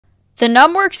The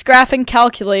NumWorks graphing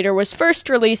calculator was first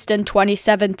released in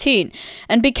 2017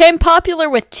 and became popular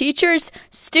with teachers,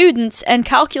 students, and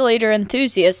calculator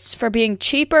enthusiasts for being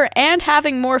cheaper and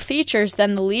having more features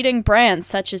than the leading brands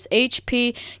such as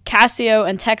HP, Casio,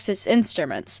 and Texas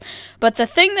Instruments. But the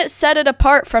thing that set it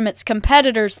apart from its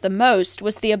competitors the most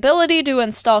was the ability to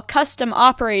install custom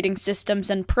operating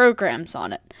systems and programs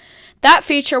on it. That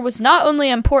feature was not only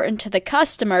important to the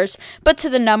customers, but to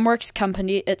the NumWorks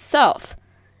company itself.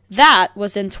 That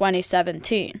was in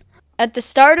 2017. At the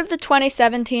start of the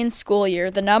 2017 school year,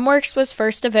 the NumWorks was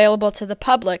first available to the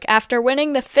public after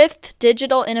winning the 5th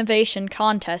Digital Innovation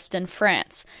Contest in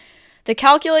France. The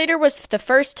calculator was the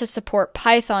first to support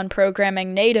Python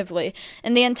programming natively,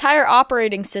 and the entire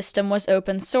operating system was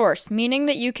open source, meaning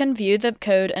that you can view the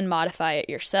code and modify it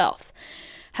yourself.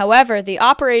 However, the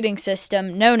operating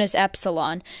system, known as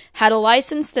Epsilon, had a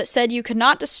license that said you could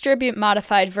not distribute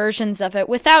modified versions of it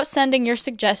without sending your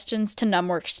suggestions to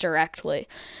NumWorks directly.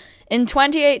 In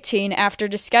 2018, after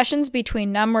discussions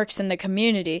between NumWorks and the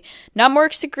community,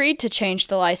 NumWorks agreed to change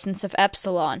the license of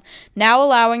Epsilon, now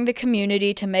allowing the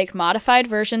community to make modified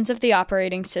versions of the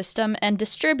operating system and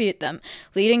distribute them,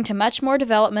 leading to much more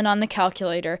development on the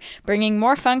calculator, bringing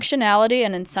more functionality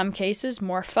and in some cases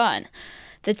more fun.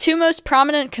 The two most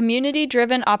prominent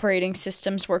community-driven operating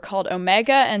systems were called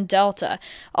Omega and Delta,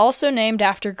 also named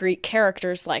after Greek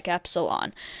characters like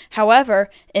Epsilon. However,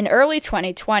 in early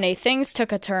 2020, things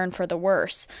took a turn for the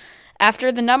worse.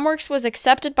 After the NumWorks was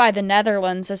accepted by the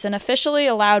Netherlands as an officially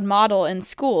allowed model in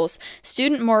schools,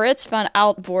 student Moritz van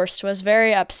Altvorst was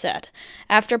very upset.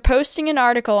 After posting an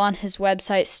article on his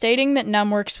website stating that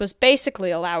NumWorks was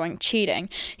basically allowing cheating,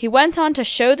 he went on to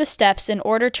show the steps in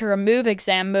order to remove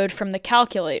exam mode from the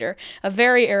calculator, a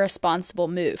very irresponsible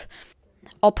move.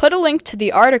 I'll put a link to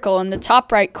the article in the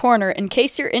top right corner in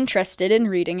case you're interested in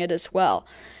reading it as well.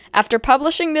 After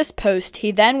publishing this post,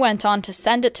 he then went on to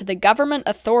send it to the government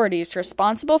authorities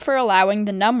responsible for allowing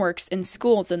the NumWorks in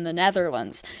schools in the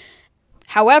Netherlands.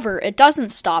 However, it doesn't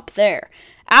stop there.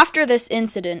 After this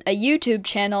incident, a YouTube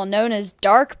channel known as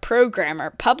Dark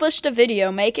Programmer published a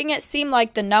video making it seem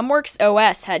like the NumWorks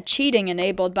OS had cheating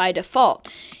enabled by default,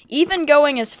 even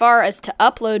going as far as to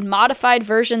upload modified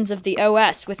versions of the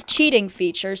OS with cheating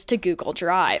features to Google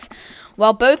Drive.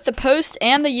 While both the post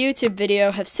and the YouTube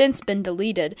video have since been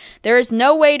deleted, there is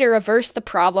no way to reverse the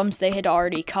problems they had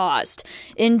already caused.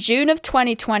 In June of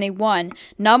 2021,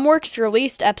 NumWorks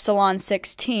released Epsilon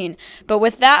 16, but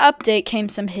with that update came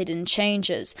some hidden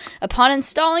changes. Upon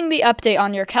installing the update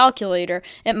on your calculator,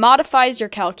 it modifies your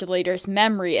calculator's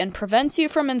memory and prevents you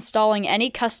from installing any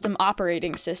custom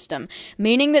operating system,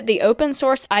 meaning that the open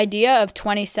source idea of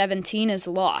 2017 is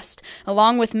lost,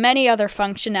 along with many other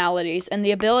functionalities and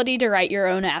the ability to write your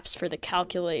own apps for the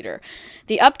calculator.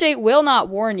 The update will not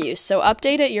warn you, so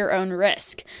update at your own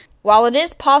risk. While it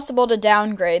is possible to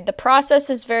downgrade, the process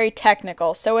is very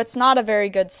technical, so it's not a very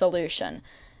good solution.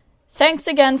 Thanks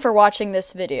again for watching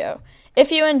this video.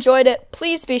 If you enjoyed it,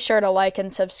 please be sure to like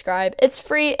and subscribe. It's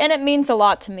free and it means a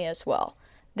lot to me as well.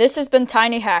 This has been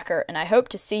Tiny Hacker, and I hope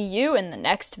to see you in the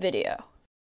next video.